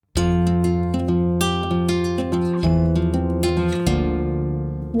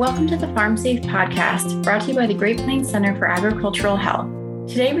Welcome to the Farm Safe podcast, brought to you by the Great Plains Center for Agricultural Health.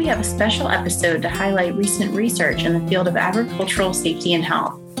 Today we have a special episode to highlight recent research in the field of agricultural safety and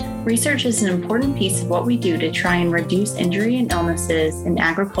health. Research is an important piece of what we do to try and reduce injury and illnesses in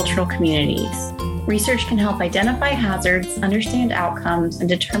agricultural communities. Research can help identify hazards, understand outcomes, and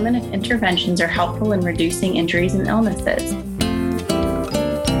determine if interventions are helpful in reducing injuries and illnesses.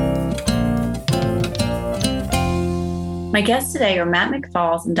 My guests today are Matt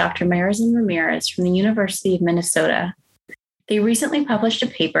McFalls and Dr. Marizan Ramirez from the University of Minnesota. They recently published a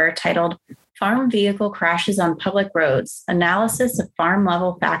paper titled Farm Vehicle Crashes on Public Roads, Analysis of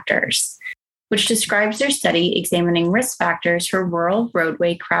Farm-Level Factors, which describes their study examining risk factors for rural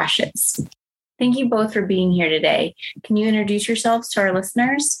roadway crashes. Thank you both for being here today. Can you introduce yourselves to our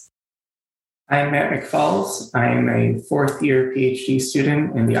listeners? I'm Matt McFalls. I'm a fourth-year PhD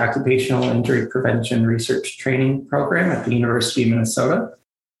student in the Occupational Injury Prevention Research Training Program at the University of Minnesota.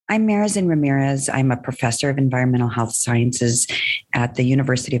 I'm Marizan Ramirez. I'm a professor of environmental health sciences at the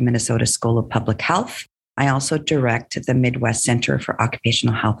University of Minnesota School of Public Health. I also direct the Midwest Center for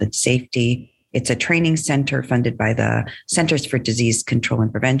Occupational Health and Safety. It's a training center funded by the Centers for Disease Control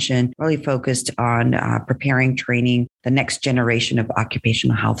and Prevention, really focused on preparing, training the next generation of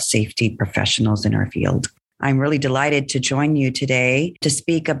occupational health safety professionals in our field. I'm really delighted to join you today to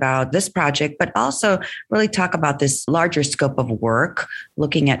speak about this project, but also really talk about this larger scope of work,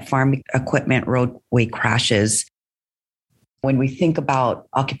 looking at farm equipment roadway crashes. When we think about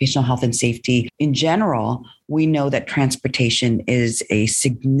occupational health and safety in general, we know that transportation is a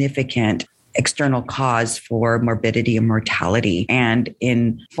significant external cause for morbidity and mortality. And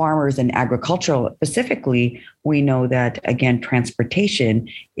in farmers and agricultural specifically, we know that, again, transportation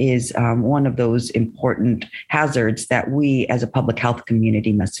is one of those important hazards that we as a public health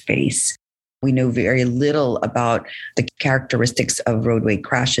community must face. We know very little about the characteristics of roadway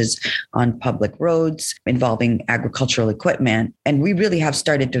crashes on public roads involving agricultural equipment. And we really have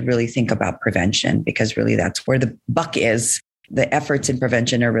started to really think about prevention, because really that's where the buck is. The efforts in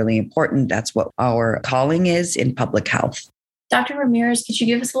prevention are really important. That's what our calling is in public health. Dr. Ramirez, could you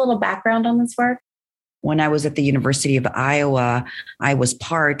give us a little background on this work? When I was at the University of Iowa, I was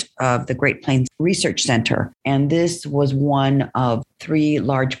part of the Great Plains Research Center. And this was one of 3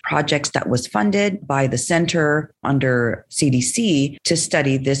 large projects that was funded by the center under CDC to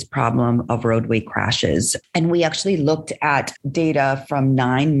study this problem of roadway crashes. And we actually looked at data from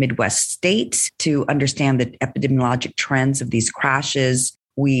 9 Midwest states to understand the epidemiologic trends of these crashes.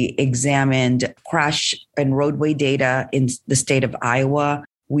 We examined crash and roadway data in the state of Iowa.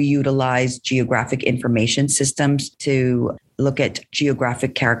 We utilize geographic information systems to look at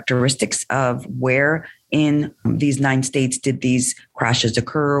geographic characteristics of where in these 9 states did these crashes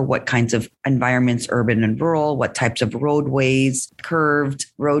occur, what kinds of environments, urban and rural, what types of roadways, curved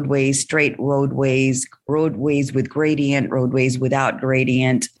roadways, straight roadways, roadways with gradient, roadways without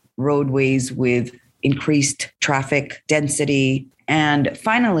gradient, roadways with increased traffic density. And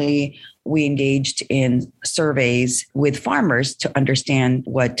finally, we engaged in surveys with farmers to understand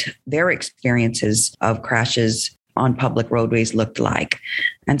what their experiences of crashes on public roadways looked like.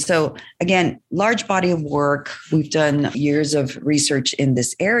 And so, again, large body of work. We've done years of research in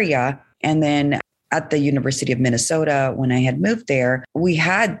this area. And then at the University of Minnesota, when I had moved there, we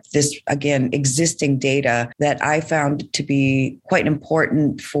had this, again, existing data that I found to be quite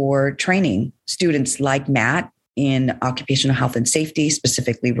important for training students like Matt in occupational health and safety,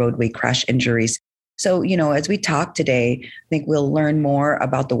 specifically roadway crash injuries. So, as we talk today, I think we'll learn more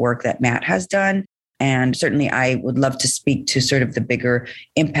about the work that Matt has done. And certainly I would love to speak to sort of the bigger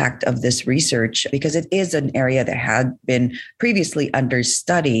impact of this research, because it is an area that had been previously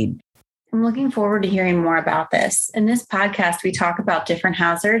understudied. I'm looking forward to hearing more about this. In this podcast, we talk about different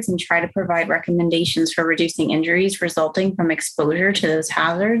hazards and try to provide recommendations for reducing injuries resulting from exposure to those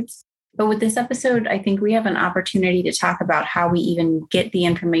hazards. But with this episode, I think we have an opportunity to talk about how we even get the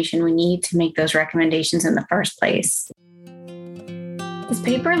information we need to make those recommendations in the first place. This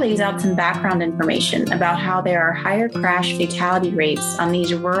paper lays out some background information about how there are higher crash fatality rates on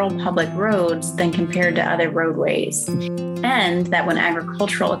these rural public roads than compared to other roadways, and that when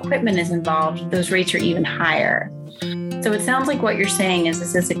agricultural equipment is involved, those rates are even higher. So it sounds like what you're saying is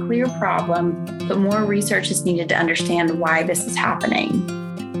this is a clear problem, but more research is needed to understand why this is happening.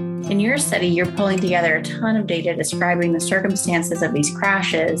 In your study, you're pulling together a ton of data describing the circumstances of these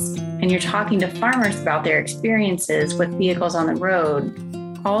crashes, and you're talking to farmers about their experiences with vehicles on the road.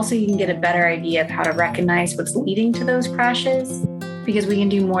 Also, you can get a better idea of how to recognize what's leading to those crashes, because we can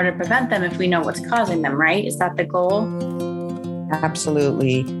do more to prevent them if we know what's causing them, right? Is that the goal?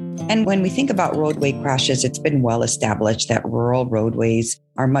 Absolutely. And when we think about roadway crashes, it's been well established that rural roadways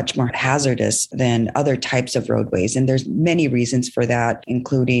are much more hazardous than other types of roadways. And there's many reasons for that,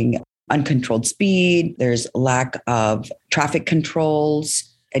 including uncontrolled speed, there's lack of traffic controls,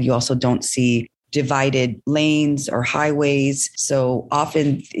 and you also don't see divided lanes or highways. So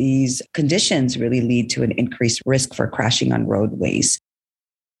often these conditions really lead to an increased risk for crashing on roadways.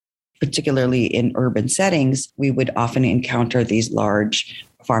 Particularly in urban settings, we would often encounter these large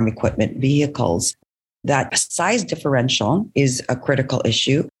farm equipment vehicles. That size differential is a critical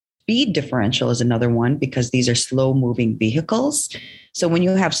issue. Speed differential is another one because these are slow moving vehicles. So when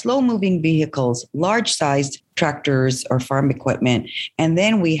you have slow moving vehicles, large sized tractors or farm equipment, and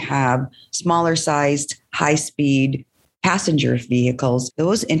then we have smaller sized, high speed passenger vehicles,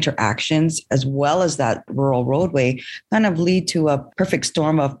 those interactions, as well as that rural roadway, kind of lead to a perfect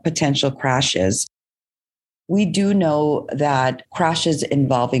storm of potential crashes. We do know that crashes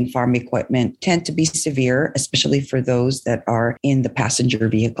involving farm equipment tend to be severe, especially for those that are in the passenger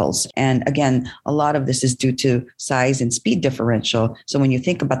vehicles. And again, a lot of this is due to size and speed differential. So when you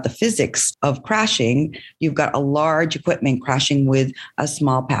think about the physics of crashing, you've got a large equipment crashing with a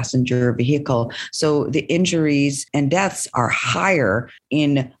small passenger vehicle. So the injuries and deaths are higher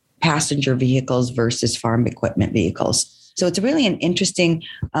in passenger vehicles versus farm equipment vehicles. So it's really an interesting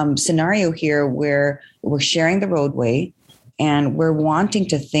scenario here where we're sharing the roadway and we're wanting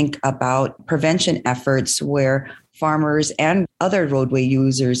to think about prevention efforts where farmers and other roadway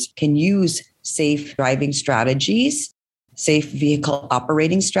users can use safe driving strategies, safe vehicle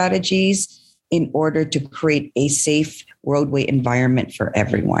operating strategies in order to create a safe roadway environment for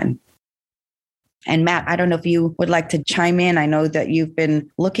everyone. And Matt, I don't know if you would like to chime in. I know that you've been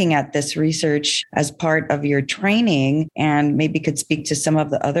looking at this research as part of your training and maybe could speak to some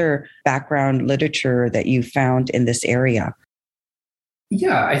of the other background literature that you found in this area.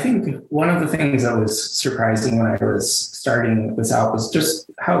 Yeah, I think one of the things that was surprising when I was starting this out was just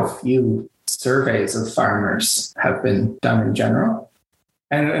how few surveys of farmers have been done in general.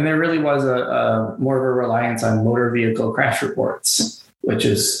 And there really was a more of a reliance on motor vehicle crash reports, which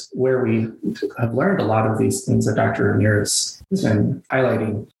is where we have learned a lot of these things that Dr. Ramirez has been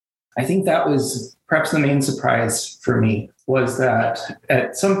highlighting. I think that was perhaps the main surprise for me was that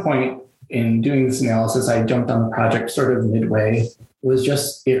at some point in doing this analysis, I jumped on the project sort of midway.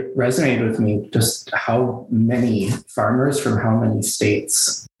 It resonated with me just how many farmers from how many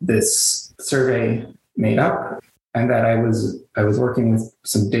states this survey made up, and that I was working with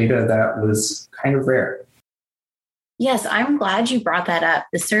some data that was kind of rare. Yes, I'm glad you brought that up.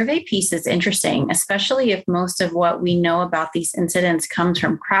 The survey piece is interesting, especially if most of what we know about these incidents comes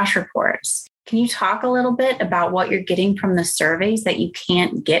from crash reports. Can you talk a little bit about what you're getting from the surveys that you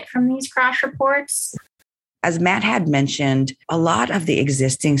can't get from these crash reports? As Matt had mentioned, a lot of the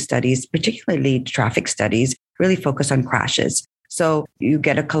existing studies, particularly traffic studies, really focus on crashes. So you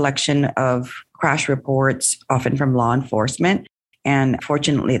get a collection of crash reports, often from law enforcement. And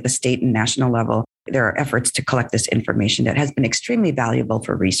fortunately, at the state and national level, there are efforts to collect this information that has been extremely valuable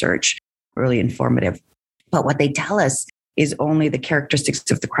for research, really informative. But what they tell us is only the characteristics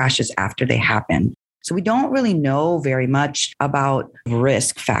of the crashes after they happen. So we don't really know very much about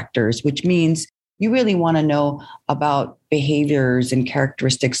risk factors, which means you really want to know about behaviors and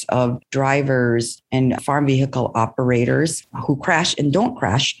characteristics of drivers and farm vehicle operators who crash and don't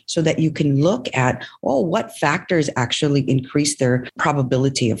crash so that you can look at, what factors actually increase their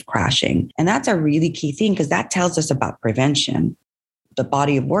probability of crashing. And that's a really key thing because that tells us about prevention. The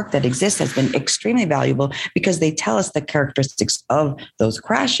body of work that exists has been extremely valuable because they tell us the characteristics of those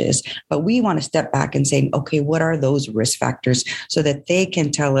crashes. But we want to step back and say, okay, what are those risk factors so that they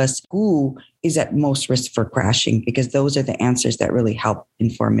can tell us who is at most risk for crashing, because those are the answers that really help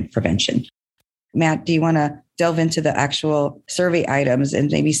inform prevention. Matt, do you want to delve into the actual survey items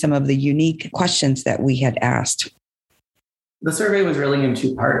and maybe some of the unique questions that we had asked? The survey was really in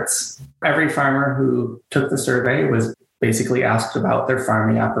two parts. Every farmer who took the survey was basically asked about their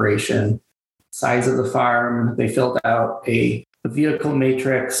farming operation, size of the farm. They filled out a vehicle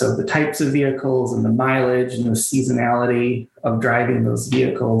matrix of the types of vehicles and the mileage and the seasonality of driving those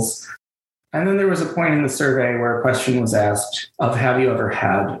vehicles. And then there was a point in the survey where a question was asked of, have you ever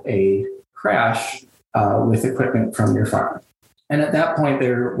had a crash with equipment from your farm? And at that point,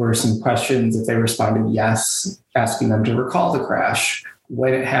 there were some questions. If they responded yes, asking them to recall the crash,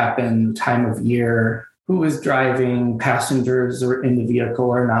 when it happened, time of year, who was driving, passengers were in the vehicle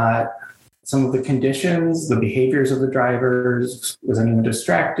or not, some of the conditions, the behaviors of the drivers, was anyone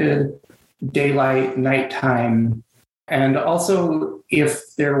distracted, daylight, nighttime, and also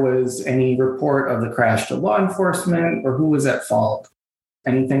if there was any report of the crash to law enforcement or who was at fault.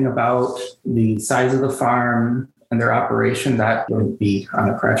 anything about the size of the farm and their operation, that wouldn't be on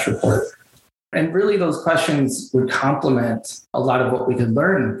a crash report. And really, those questions would complement a lot of what we could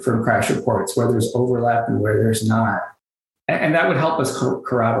learn from crash reports, where there's overlap and where there's not. And that would help us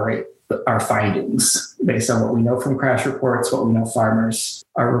corroborate our findings based on what we know from crash reports, what we know farmers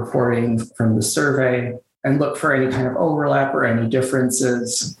are reporting from the survey, and look for any kind of overlap or any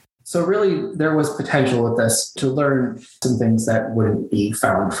differences. So really, there was potential with this to learn some things that wouldn't be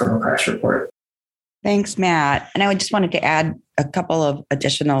found from a crash report. Thanks, Matt. And I just wanted to add a couple of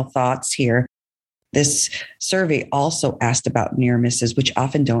additional thoughts here. This survey also asked about near misses, which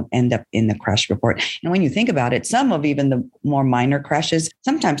often don't end up in the crash report. And when you think about it, some of even the more minor crashes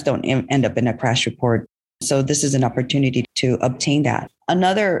sometimes don't end up in a crash report. So this is an opportunity to obtain that.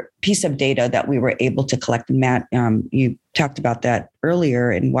 Another piece of data that we were able to collect, and Matt, you talked about that earlier,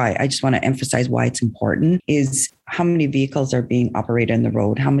 and why I just want to emphasize why it's important, is how many vehicles are being operated on the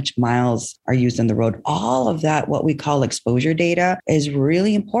road, how much miles are used on the road. All of that, what we call exposure data, is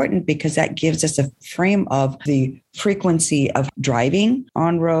really important because that gives us a frame of the frequency of driving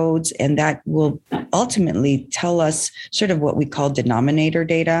on roads, and that will ultimately tell us sort of what we call denominator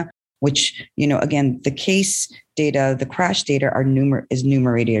data, which, again, the case data, the crash data is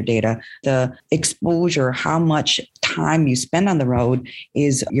numerator data. The exposure, how much time you spend on the road,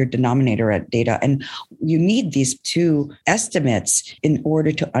 is your denominator data. And you need these two estimates in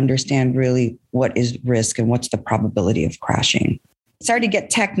order to understand really what is risk and what's the probability of crashing. Sorry to get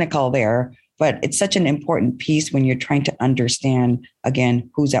technical there, but it's such an important piece when you're trying to understand,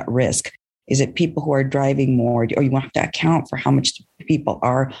 again, who's at risk. Is it people who are driving more, or you have to account for how much people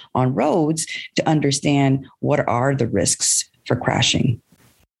are on roads to understand what are the risks for crashing?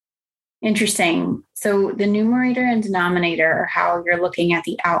 Interesting. So the numerator and denominator are how you're looking at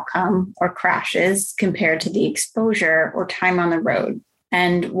the outcome or crashes compared to the exposure or time on the road.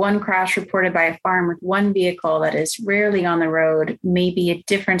 And one crash reported by a farm with one vehicle that is rarely on the road may be a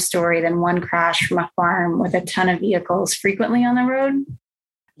different story than one crash from a farm with a ton of vehicles frequently on the road.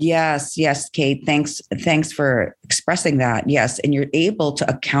 Yes, Kate. Thanks for expressing that. Yes, and you're able to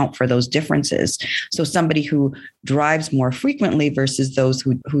account for those differences. So somebody who drives more frequently versus those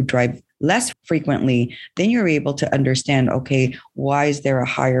who drive less frequently, then you're able to understand, okay, why is there a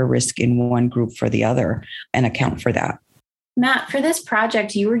higher risk in one group for the other, and account for that. Matt, for this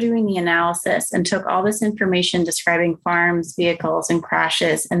project, you were doing the analysis and took all this information describing farms, vehicles, and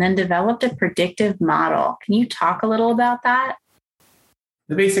crashes, and then developed a predictive model. Can you talk a little about that?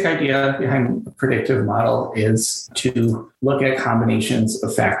 The basic idea behind a predictive model is to look at combinations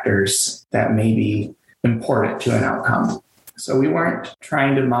of factors that may be important to an outcome. So we weren't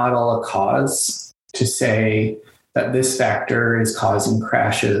trying to model a cause to say that this factor is causing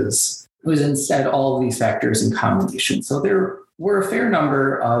crashes. It was instead all of these factors in combination. So there were a fair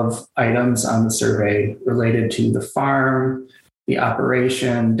number of items on the survey related to the farm, the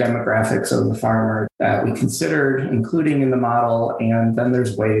operation, demographics of the farmer that we considered including in the model. And then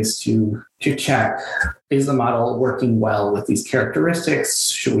there's ways to check, is the model working well with these characteristics?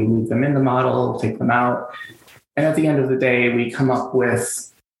 Should we leave them in the model, take them out? And at the end of the day, we come up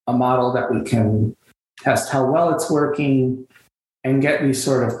with a model that we can test how well it's working and get these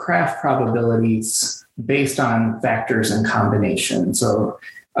sort of crash probabilities based on factors in combination. So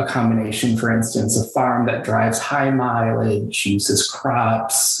a combination, for instance, a farm that drives high mileage, uses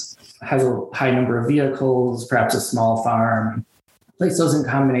crops, has a high number of vehicles, perhaps a small farm. Place those in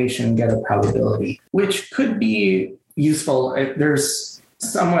combination, get a probability, which could be useful. There's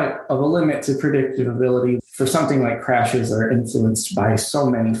somewhat of a limit to predictability for something like crashes that are influenced by so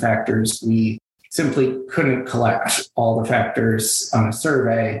many factors. We simply couldn't collect all the factors on a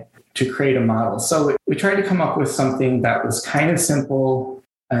survey to create a model. So we tried to come up with something that was kind of simple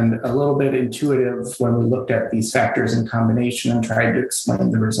and a little bit intuitive when we looked at these factors in combination and tried to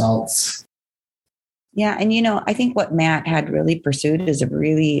explain the results. Yeah. And, I think what Matt had really pursued is a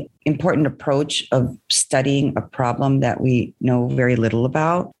really important approach of studying a problem that we know very little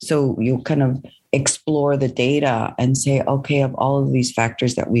about. So you kind of explore the data and say, okay, of all of these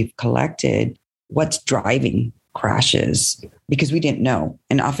factors that we've collected, what's driving crashes? Because we didn't know.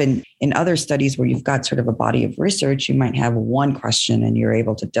 And often in other studies where you've got sort of a body of research, you might have one question and you're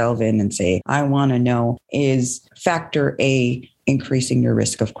able to delve in and say, I want to know, is factor A increasing your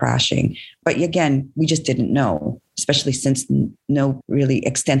risk of crashing? But again, we just didn't know, especially since no really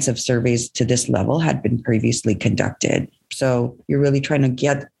extensive surveys to this level had been previously conducted. So you're really trying to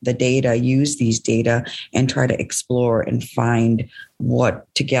get the data, use these data, and try to explore and find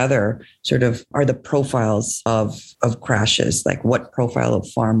what together sort of are the profiles of crashes, like what profile of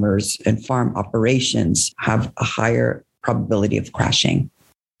farmers and farm operations have a higher probability of crashing.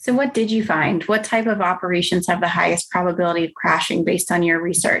 So what did you find? What type of operations have the highest probability of crashing based on your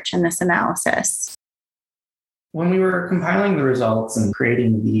research and this analysis? When we were compiling the results and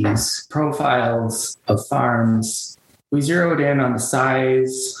creating these profiles of farms, we zeroed in on the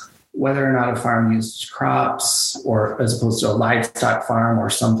size, whether or not a farm used crops or as opposed to a livestock farm, or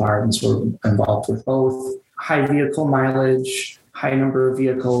some farms were involved with both, high vehicle mileage, high number of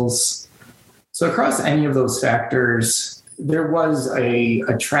vehicles. So across any of those factors, there was a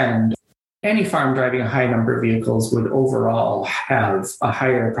trend. Any farm driving a high number of vehicles would overall have a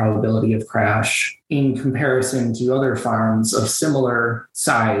higher probability of crash in comparison to other farms of similar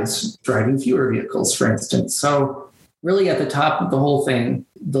size driving fewer vehicles, for instance. So really at the top of the whole thing,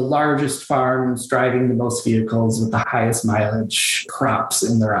 the largest farms driving the most vehicles with the highest mileage crops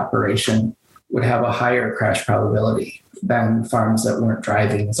in their operation would have a higher crash probability than farms that weren't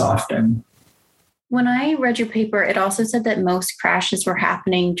driving as often. When I read your paper, it also said that most crashes were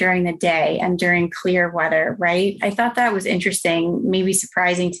happening during the day and during clear weather, right? I thought that was interesting, maybe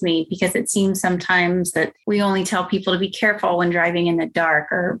surprising to me, because it seems sometimes that we only tell people to be careful when driving in the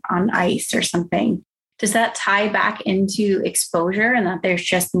dark or on ice or something. Does that tie back into exposure and that there's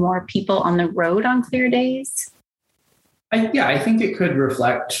just more people on the road on clear days? I think it could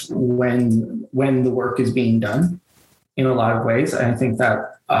reflect when the work is being done in a lot of ways. I think that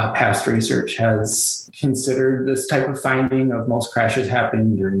past research has considered this type of finding of most crashes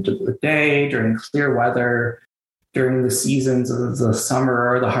happening during the day, during clear weather, during the seasons of the summer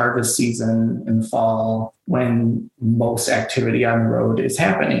or the harvest season in the fall, when most activity on the road is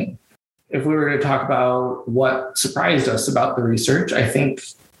happening. If we were to talk about what surprised us about the research, I think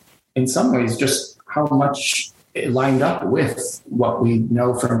in some ways just how much it lined up with what we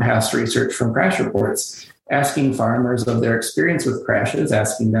know from past research from crash reports, asking farmers of their experience with crashes,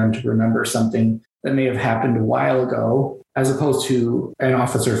 asking them to remember something that may have happened a while ago, as opposed to an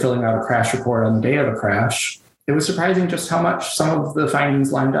officer filling out a crash report on the day of a crash. It was surprising just how much some of the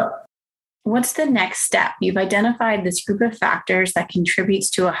findings lined up. What's the next step? You've identified this group of factors that contributes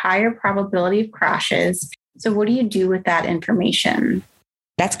to a higher probability of crashes. So what do you do with that information?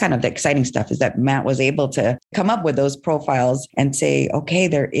 That's kind of the exciting stuff, is that Matt was able to come up with those profiles and say, okay,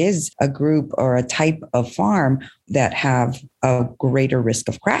 there is a group or a type of farm that have a greater risk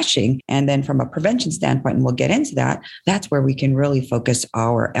of crashing. And then from a prevention standpoint, and we'll get into that, that's where we can really focus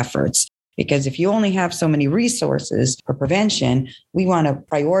our efforts. Because if you only have so many resources for prevention, we want to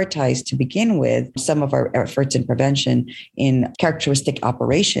prioritize to begin with some of our efforts in prevention in characteristic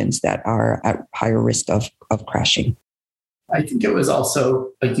operations that are at higher risk of crashing. I think it was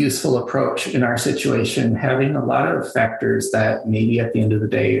also a useful approach in our situation, having a lot of factors that maybe at the end of the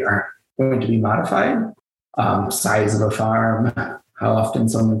day aren't going to be modified. Size of a farm, how often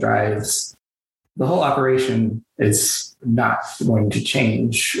someone drives. The whole operation is not going to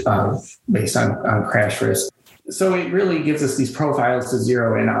change based on crash risk. So it really gives us these profiles to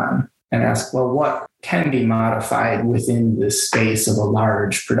zero in on and ask, well, what can be modified within this space of a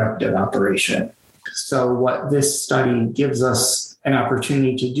large productive operation? So what this study gives us an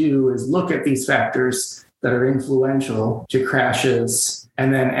opportunity to do is look at these factors that are influential to crashes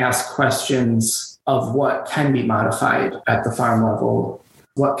and then ask questions of what can be modified at the farm level,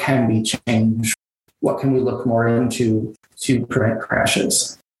 what can be changed, what can we look more into to prevent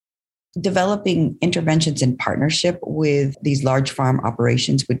crashes. Developing interventions in partnership with these large farm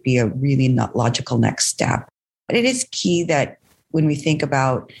operations would be a really not logical next step. But it is key that when we think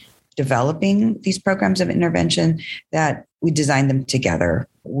about developing these programs of intervention, that we design them together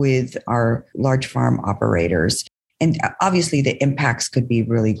with our large farm operators. And obviously the impacts could be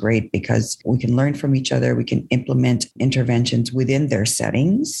really great because we can learn from each other. We can implement interventions within their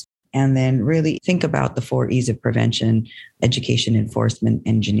settings and then really think about the 4 E's of prevention: education, enforcement,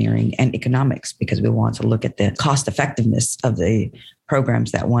 engineering, and economics, because we want to look at the cost effectiveness of the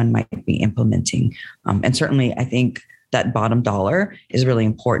programs that one might be implementing. And certainly I think that bottom dollar is really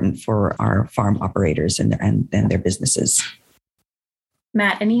important for our farm operators and their businesses.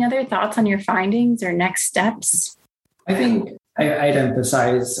 Matt, any other thoughts on your findings or next steps? I think I'd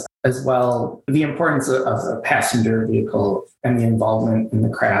emphasize as well the importance of a passenger vehicle and the involvement in the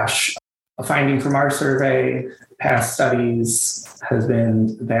crash. A finding from our survey, past studies, has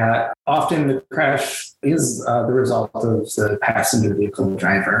been that often the crash is the result of the passenger vehicle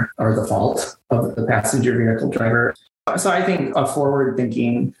driver, or the fault of the passenger vehicle driver. So I think a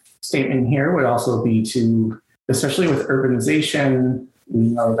forward-thinking statement here would also be to, especially with urbanization, we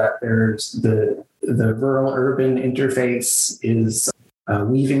know that there's the rural-urban interface is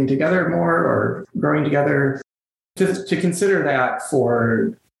weaving together more or growing together. To consider that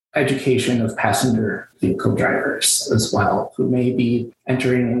for education of passenger vehicle drivers as well, who may be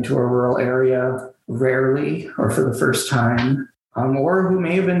entering into a rural area rarely or for the first time, or who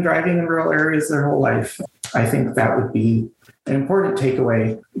may have been driving in rural areas their whole life. I think that would be an important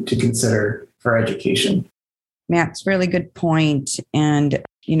takeaway to consider for education. Matt's really good point. And,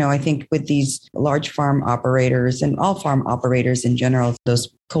 I think with these large farm operators and all farm operators in general, those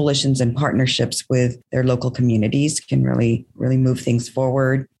coalitions and partnerships with their local communities can really, really move things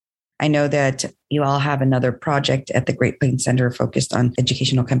forward. I know that you all have another project at the Great Plains Center focused on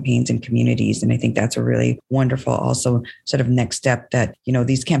educational campaigns in communities. And I think that's a really wonderful also sort of next step that,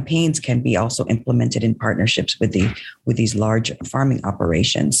 these campaigns can be also implemented in partnerships with these large farming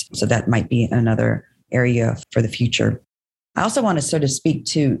operations. So that might be another area for the future. I also want to sort of speak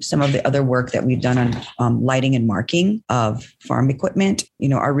to some of the other work that we've done on lighting and marking of farm equipment.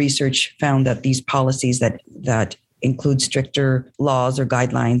 Our research found that these policies that include stricter laws or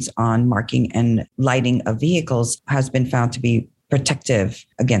guidelines on marking and lighting of vehicles has been found to be protective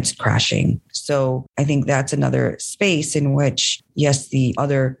against crashing. So I think that's another space in which, yes, the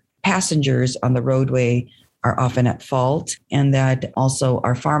other passengers on the roadway are often at fault, and that also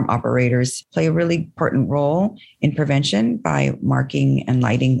our farm operators play a really important role in prevention by marking and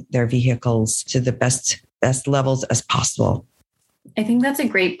lighting their vehicles to the best levels as possible. I think that's a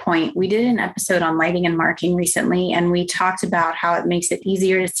great point. We did an episode on lighting and marking recently, and we talked about how it makes it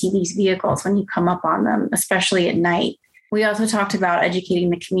easier to see these vehicles when you come up on them, especially at night. We also talked about educating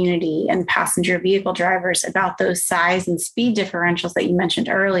the community and passenger vehicle drivers about those size and speed differentials that you mentioned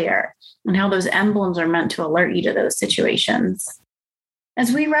earlier, and how those emblems are meant to alert you to those situations.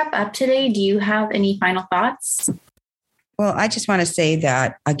 As we wrap up today, do you have any final thoughts? Well, I just want to say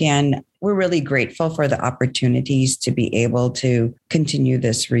that, again, we're really grateful for the opportunities to be able to continue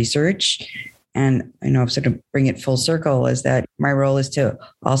this research. And sort of bring it full circle is that my role is to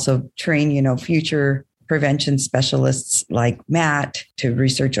also train, future prevention specialists like Matt to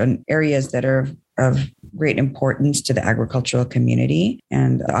research on areas that are of great importance to the agricultural community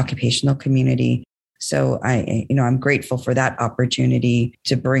and the occupational community. So I'm grateful for that opportunity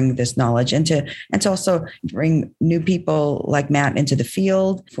to bring this knowledge and to also bring new people like Matt into the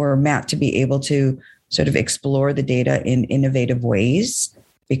field, for Matt to be able to sort of explore the data in innovative ways,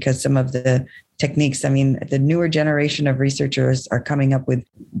 because some of the techniques, the newer generation of researchers are coming up with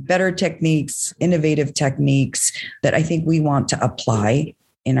better techniques, innovative techniques that I think we want to apply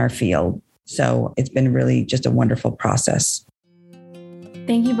in our field. So it's been really just a wonderful process.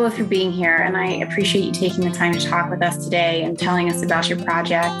 Thank you both for being here, and I appreciate you taking the time to talk with us today and telling us about your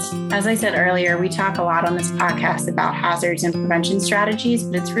project. As I said earlier, we talk a lot on this podcast about hazards and prevention strategies,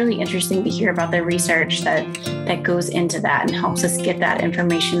 but it's really interesting to hear about the research that goes into that and helps us get that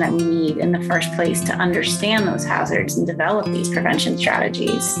information that we need in the first place to understand those hazards and develop these prevention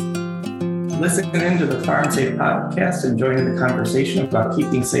strategies. Listen into the Farm Safe podcast and join in the conversation about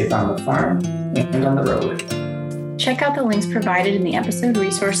keeping safe on the farm and on the road. Check out the links provided in the episode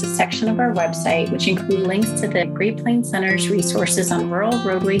resources section of our website, which include links to the Great Plains Center's resources on rural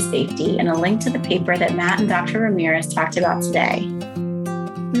roadway safety and a link to the paper that Matt and Dr. Ramirez talked about today.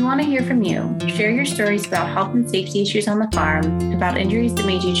 We want to hear from you. Share your stories about health and safety issues on the farm, about injuries that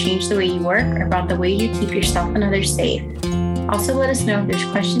made you change the way you work, or about the way you keep yourself and others safe. Also, let us know if there's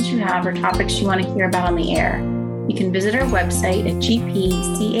questions you have or topics you want to hear about on the air. You can visit our website at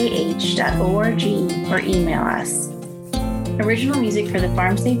gpcah.org or email us. Original music for the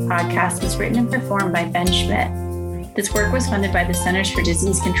Farm Safe podcast was written and performed by Ben Schmidt. This work was funded by the Centers for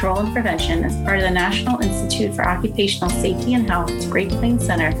Disease Control and Prevention as part of the National Institute for Occupational Safety and Health's Great Plains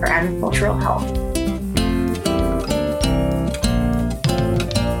Center for Agricultural Health.